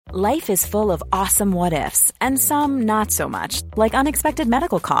Life is full of awesome what-ifs, and some not so much, like unexpected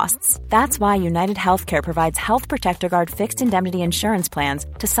medical costs. That's why United Healthcare provides Health Protector Guard fixed indemnity insurance plans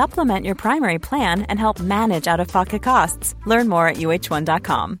to supplement your primary plan and help manage out-of-pocket costs. Learn more at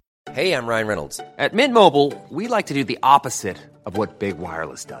uh1.com. Hey, I'm Ryan Reynolds. At Mint Mobile, we like to do the opposite of what Big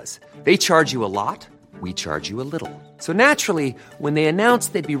Wireless does. They charge you a lot, we charge you a little. So naturally, when they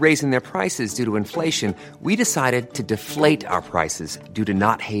announced they'd be raising their prices due to inflation, we decided to deflate our prices due to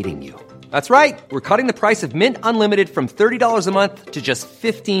not hating you. That's right. We're cutting the price of Mint Unlimited from $30 a month to just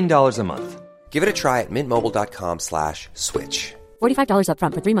 $15 a month. Give it a try at mintmobile.com/switch. $45 up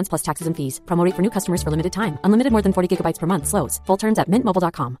front for 3 months plus taxes and fees. Promo rate for new customers for limited time. Unlimited more than 40 gigabytes per month. Slows full terms at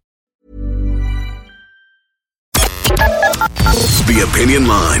mintmobile.com. The Opinion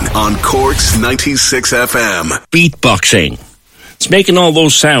Line on Cork's 96 FM. Beatboxing. It's making all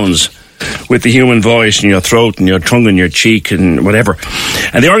those sounds with the human voice in your throat and your tongue and your cheek and whatever.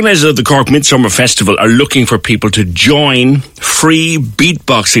 And the organisers of the Cork Midsummer Festival are looking for people to join free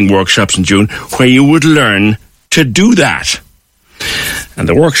beatboxing workshops in June where you would learn to do that. And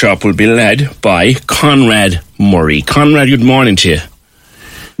the workshop will be led by Conrad Murray. Conrad, good morning to you.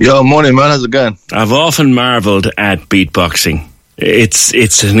 Yo, morning, man. How's it going? I've often marvelled at beatboxing.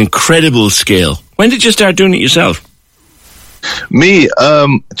 It's an incredible skill. When did you start doing it yourself? Me,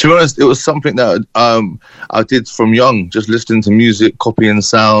 to be honest, it was something that I did from young, just listening to music, copying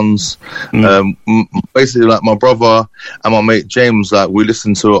sounds. Basically, like my brother and my mate James, like we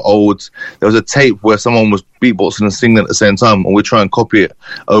listened to there was a tape where someone was beatboxing and singing at the same time, and we try and copy it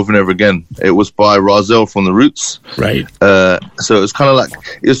over and over again. It was by Rahzel from The Roots. Right. So it was kind of like,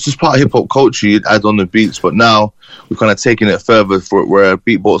 it's just part of hip hop culture. You'd add on the beats, but now we've kind of taken it further for it, where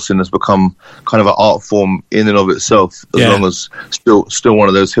beatboxing has become kind of an art form in and of itself, as long as still one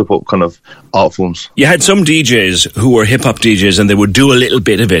of those hip hop kind of art forms. You had some DJs who were hip hop DJs, and they would do a little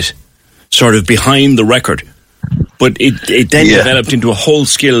bit of it, sort of behind the record, but it then developed into a whole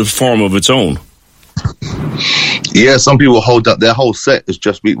skill form of its own. Yeah, some people hold that their whole set is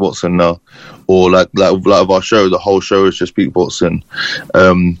just beatboxing now, or like of our show, the whole show is just beatboxing.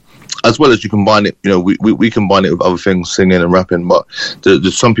 As well as you combine it, we combine it with other things, singing and rapping. But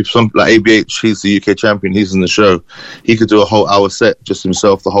there's some people, like ABH, he's the UK champion, he's in the show. He could do a whole hour set just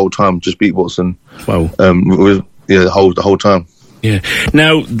himself the whole time, just beatboxing. Wow. The whole time. Yeah.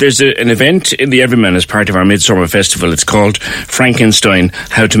 Now, there's an event in the Everyman as part of our Midsummer Festival. It's called Frankenstein,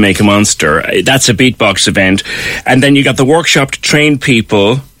 How to Make a Monster. That's a beatbox event. And then you got the workshop to train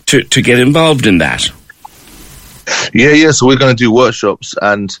people to get involved in that. Yeah. So we're going to do workshops,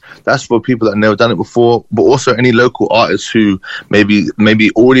 and that's for people that have never done it before, but also any local artists who maybe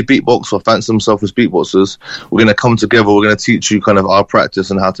already beatbox or fancy themselves as beatboxers. We're going to come together. We're going to teach you kind of our practice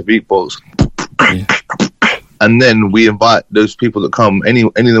and how to beatbox. Yeah. And then we invite those people that come, any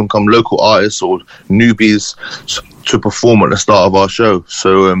of them come local artists or newbies, to perform at the start of our show.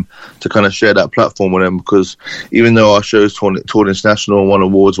 So to kind of share that platform with them, because even though our show is toured international, won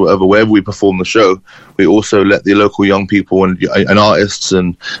awards, whatever, wherever we perform the show, we also let the local young people and artists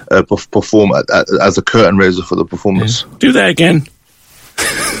and perform as a curtain raiser for the performance. Yeah. Do that again.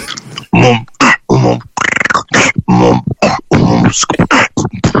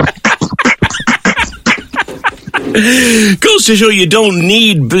 Goes to show you don't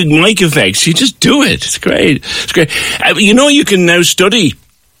need big mic effects. You just do it. It's great. It's great. You can now study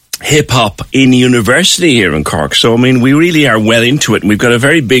hip-hop in university here in Cork. So, I mean, we really are well into it. And we've got a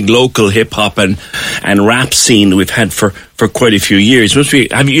very big local hip-hop and rap scene that we've had for quite a few years.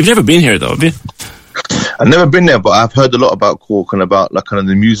 You've never been here, though, have you? I've never been there, but I've heard a lot about Cork and about like kind of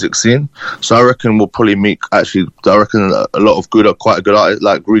the music scene. So I reckon we'll probably meet. Actually, I reckon a lot of quite a good artists,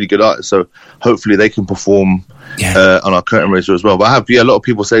 like really good artists. So hopefully they can perform on our curtain raiser as well. But I have a lot of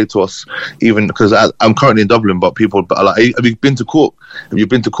people say to us, even because I'm currently in Dublin, but people are like, hey, have you been to Cork? Have you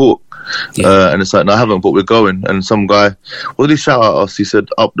been to Cork? Yeah. And it's like, no, I haven't, but we're going. And some guy, what did he shout at us? He said,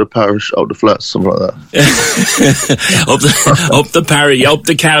 up the parish, up the flats, something like that. up the parish, up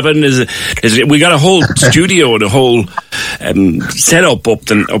the cabin. We got a whole studio and a whole setup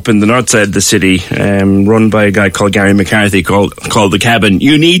up in the north side of the city, run by a guy called Gary McCarthy, called the Cabin.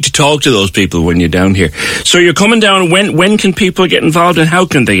 You need to talk to those people when you're down here. So you're coming down. When can people get involved, and how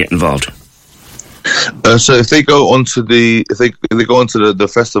can they get involved? So if they go onto the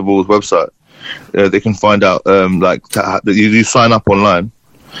festival's website, they can find out you sign up online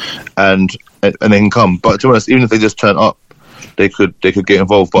and they can come. But to be honest, even if they just turn up, they could get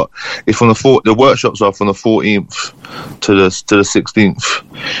involved. But it's from the workshops are from the 14th to the 16th,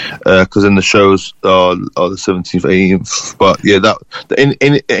 because then the shows are the 17th, 18th. But yeah,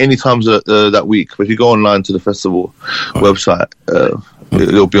 any times that week. But if you go online to the festival website,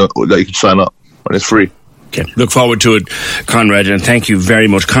 it'll be that you can sign up, and it's free. Okay. Look forward to it, Conrad, and thank you very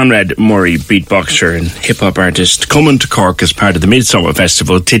much. Conrad Murray, beatboxer and hip-hop artist, coming to Cork as part of the Midsummer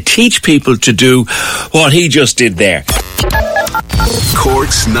Festival to teach people to do what he just did there.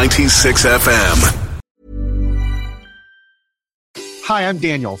 Cork's 96 FM. Hi, I'm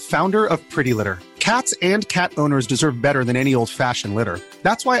Daniel, founder of Pretty Litter. Cats and cat owners deserve better than any old-fashioned litter.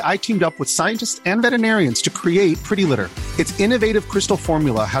 That's why I teamed up with scientists and veterinarians to create Pretty Litter. Its innovative crystal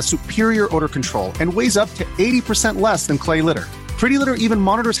formula has superior odor control and weighs up to 80% less than clay litter. Pretty Litter even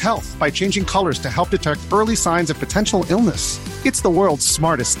monitors health by changing colors to help detect early signs of potential illness. It's the world's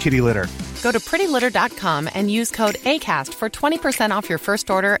smartest kitty litter. Go to prettylitter.com and use code ACAST for 20% off your first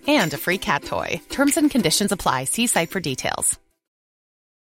order and a free cat toy. Terms and conditions apply. See site for details.